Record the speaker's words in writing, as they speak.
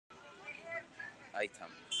Ahí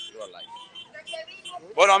estamos.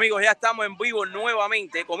 Bueno, amigos, ya estamos en vivo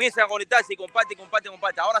nuevamente. Comiencen a conectarse y comparte.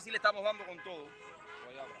 Ahora sí le estamos dando con todo.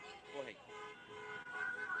 Coge.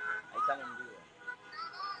 Ahí estamos en vivo.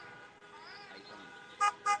 Ahí estamos.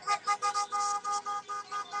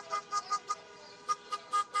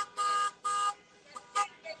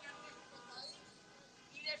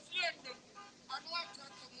 Y defienden a nuestras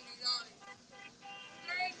comunidades.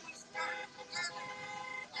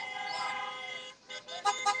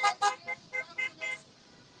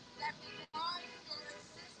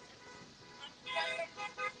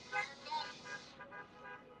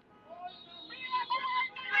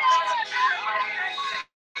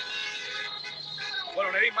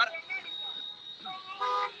 Bueno, Neymar.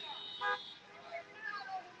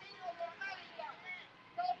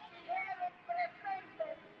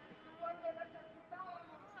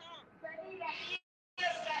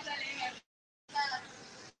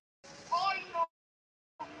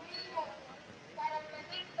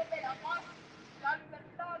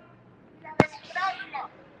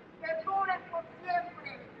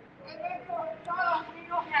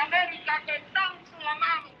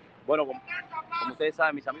 Bueno, como ustedes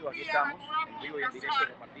saben, mis amigos, aquí estamos en vivo y en directo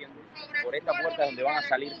compartiendo por esta puerta donde van a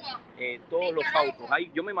salir todos los autos.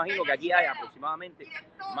 Yo me imagino que aquí hay aproximadamente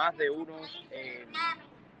más de unos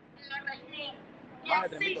más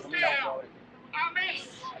de 3.000 autos.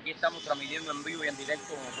 Aquí estamos transmitiendo en vivo y en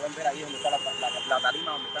directo, como pueden ver ahí donde está la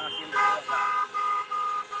tarima, donde están haciendo todas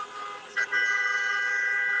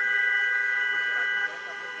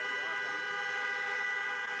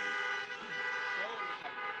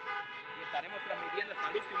y estaremos transmitiendo hasta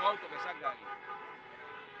el último auto que salga aquí.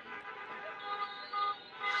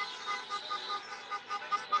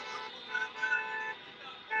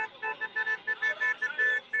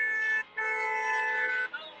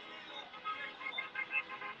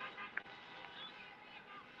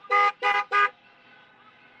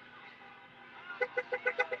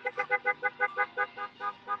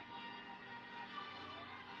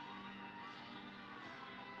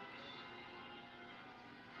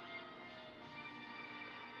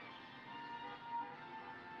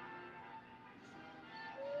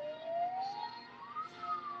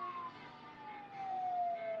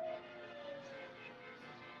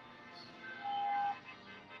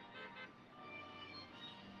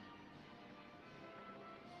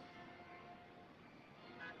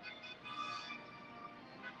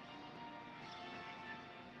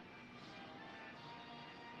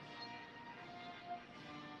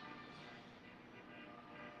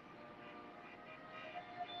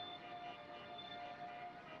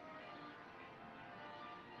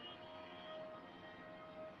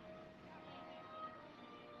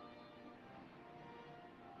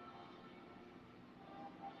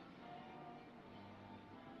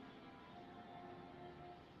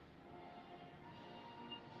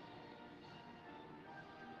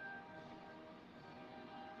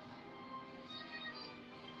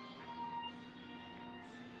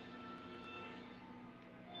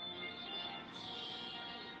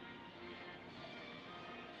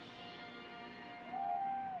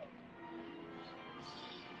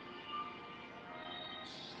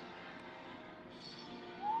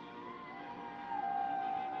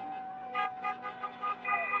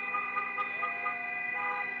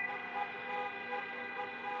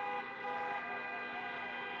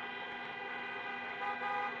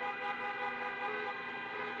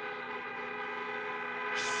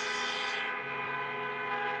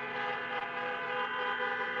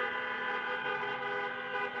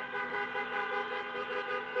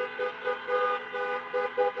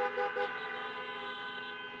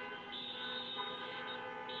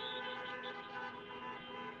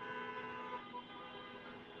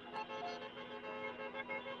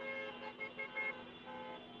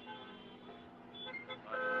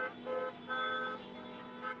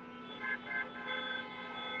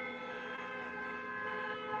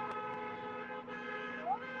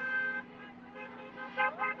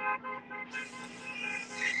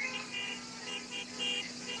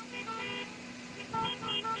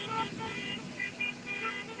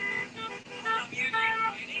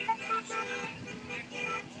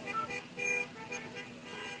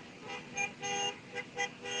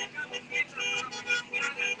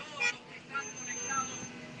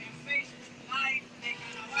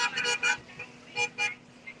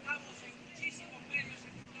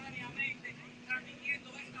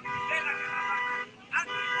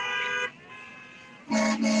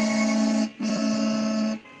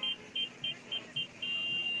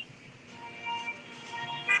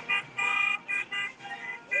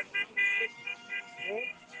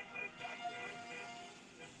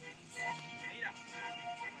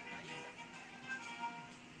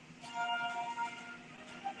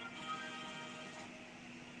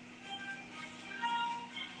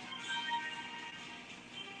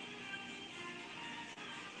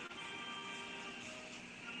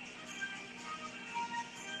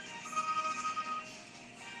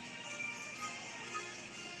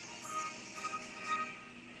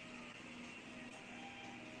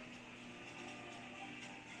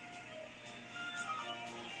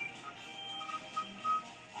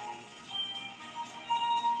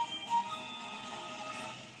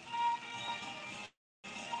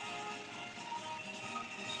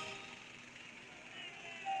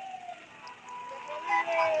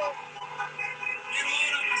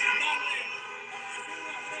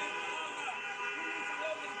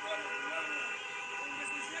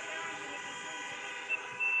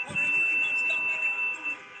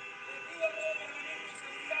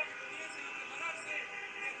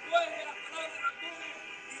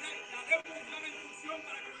 la demos ya la instrucción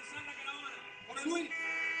para comenzar la caravana. Jorge Luis.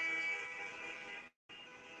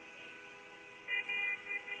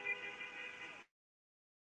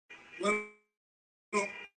 Bueno,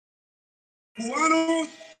 cubanos,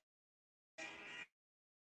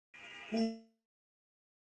 cubanos,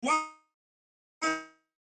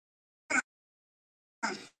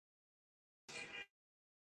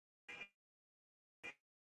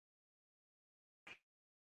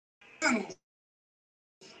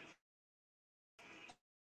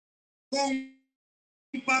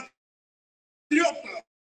 compatriotas,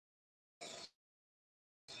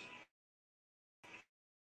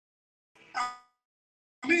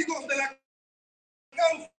 amigos de la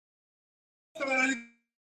causa de la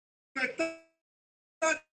libertad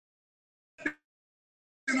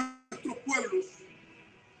de nuestros pueblos.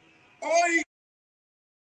 Hoy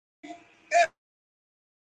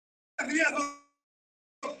es día de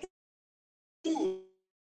octubre.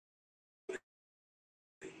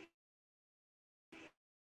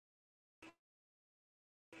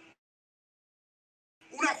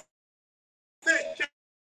 Una fecha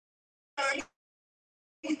de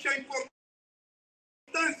mucha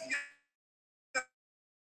importancia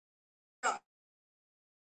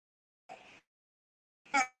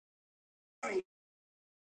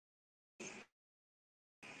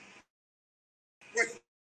pues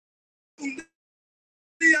un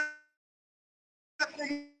día como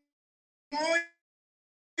hoy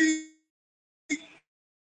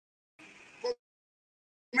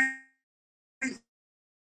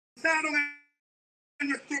comenzaron en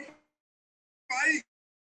nuestro país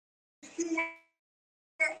Cuba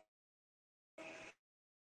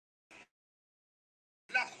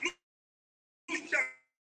las luchas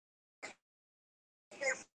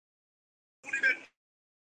por su libertad.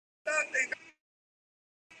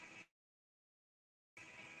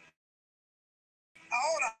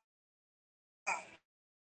 Ahora,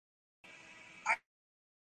 a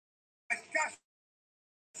escasos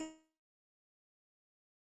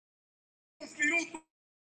minutos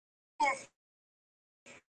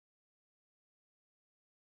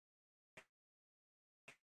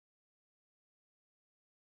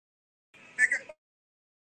de que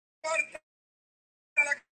parte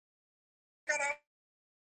la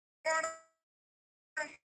caravana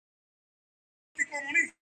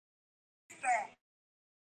anticomunista